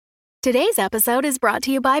Today's episode is brought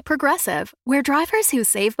to you by Progressive, where drivers who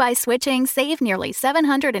save by switching save nearly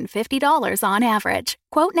 $750 on average.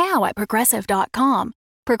 Quote now at Progressive.com.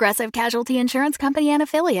 Progressive Casualty Insurance Company and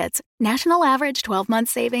Affiliates. National average 12-month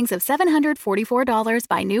savings of $744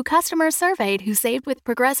 by new customers surveyed who saved with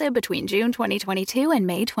Progressive between June 2022 and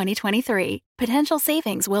May 2023. Potential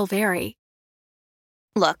savings will vary.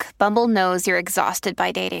 Look, Bumble knows you're exhausted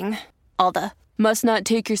by dating. All the must not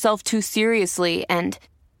take yourself too seriously and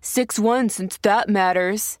 6'1" since that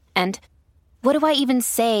matters. And what do I even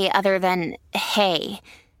say other than, hey?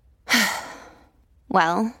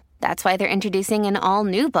 Well, that's why they're introducing an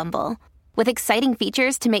all-new Bumble, with exciting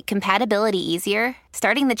features to make compatibility easier,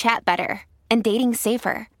 starting the chat better, and dating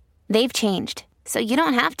safer. They've changed, so you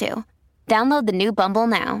don't have to. Download the new Bumble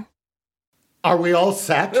now. Are we all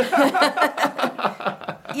set?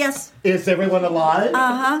 Yes. Is everyone alive?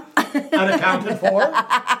 Uh-huh. Unaccounted for?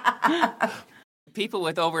 People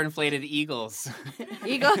with overinflated eagles.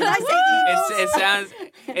 Eagles? Did I say eagles?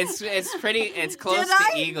 It's pretty, it's close Did to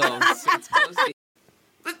I? eagles. It's close to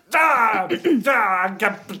Could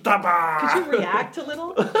you react a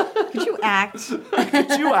little? Could you act?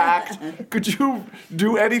 Could you act? Could you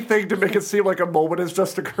do anything to make it seem like a moment has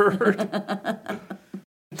just occurred?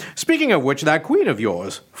 Speaking of which, that queen of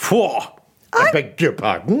yours. Phew. I beg your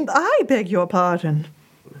pardon? I beg your pardon.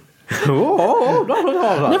 No.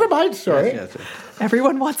 Never mind, sorry. Yes.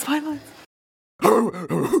 Everyone wants violence. I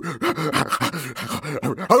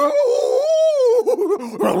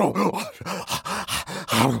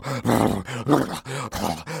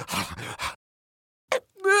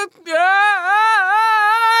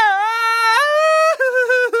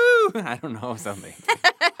don't know, something.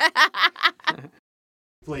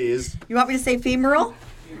 Please. You want me to say femoral?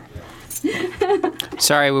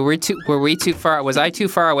 Sorry, were we too far? Was I too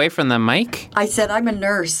far away from the mic? I said I'm a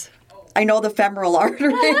nurse. I know the femoral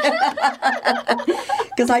artery.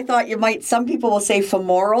 Because I thought some people will say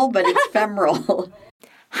femoral, but it's femoral.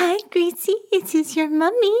 Hi, Gracie. It is your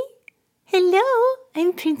mummy. Hello,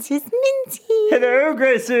 I'm Princess Minty. Hello,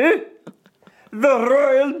 Gracie. The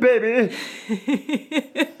royal baby.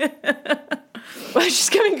 Well, she's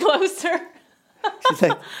coming closer. She's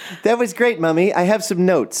like, that was great, Mummy. I have some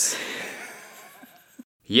notes.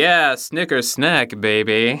 Yeah, Snickers snack,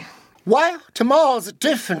 baby. Well, tomorrow's a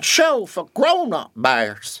different show for grown-up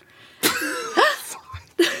bears. Sorry,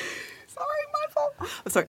 my fault. Oh,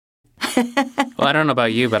 sorry. Well, I don't know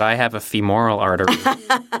about you, but I have a femoral artery.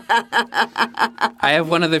 I have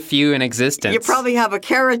one of the few in existence. You probably have a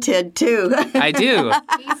carotid, too. I do.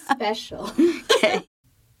 He's special. Okay.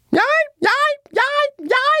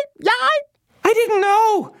 I didn't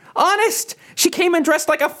know. Honest. She came in dressed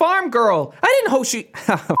like a farm girl. I didn't know she...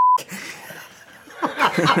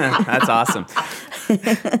 That's awesome.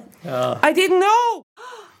 I didn't know.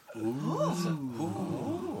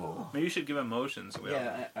 Maybe you should give emotions.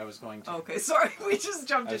 Yeah, I was going to. Okay, sorry. We just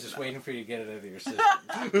jumped I was just waiting for you to get it out of your system.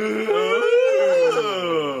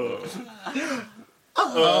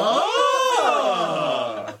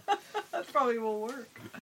 That probably will work.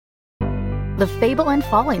 The Fable and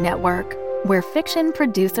Folly Network, where fiction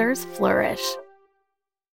producers flourish.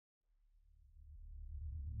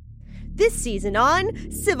 This season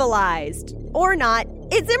on Civilized. Or not.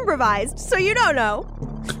 It's improvised, so you don't know.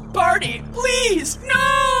 Barney, please,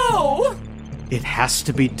 no! It has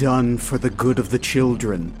to be done for the good of the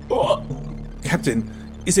children. Captain,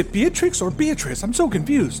 is it Beatrix or Beatrice? I'm so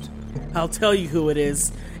confused. I'll tell you who it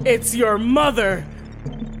is. It's your mother.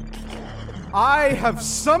 I have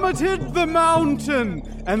summited the mountain,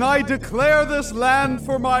 and I declare this land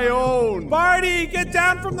for my own. Barney, get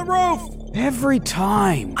down from the roof! Every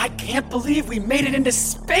time. I can't believe we made it into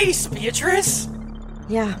space, Beatrice.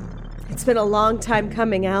 Yeah, it's been a long time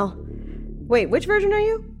coming, Al. Wait, which version are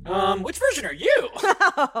you? Which version are you?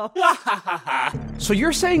 So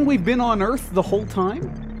you're saying we've been on Earth the whole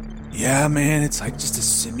time? Yeah, man, it's like just a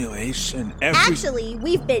simulation. Actually,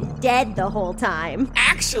 we've been dead the whole time.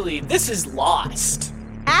 Actually, this is Lost.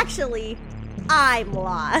 Actually, I'm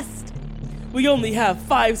lost. We only have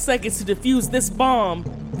 5 seconds to defuse this bomb.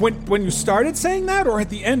 When you started saying that, or at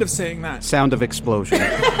the end of saying that? Sound of explosion. So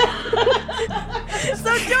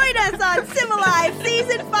join us on Civilized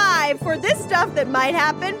Season 5 for this stuff that might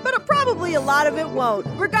happen, but probably a lot of it won't.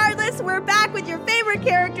 Regardless, we're back with your favorite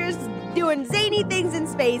characters doing zany things in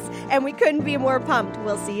space, and we couldn't be more pumped.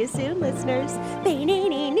 We'll see you soon, listeners.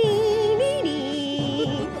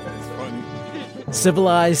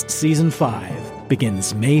 Civilized Season 5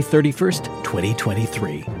 begins May 31st,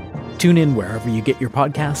 2023. Tune in wherever you get your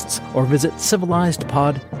podcasts or visit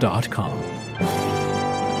civilizedpod.com.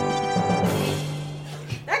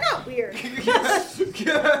 That got weird. Yes.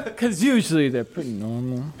 Because usually they're pretty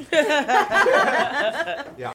normal. Yeah.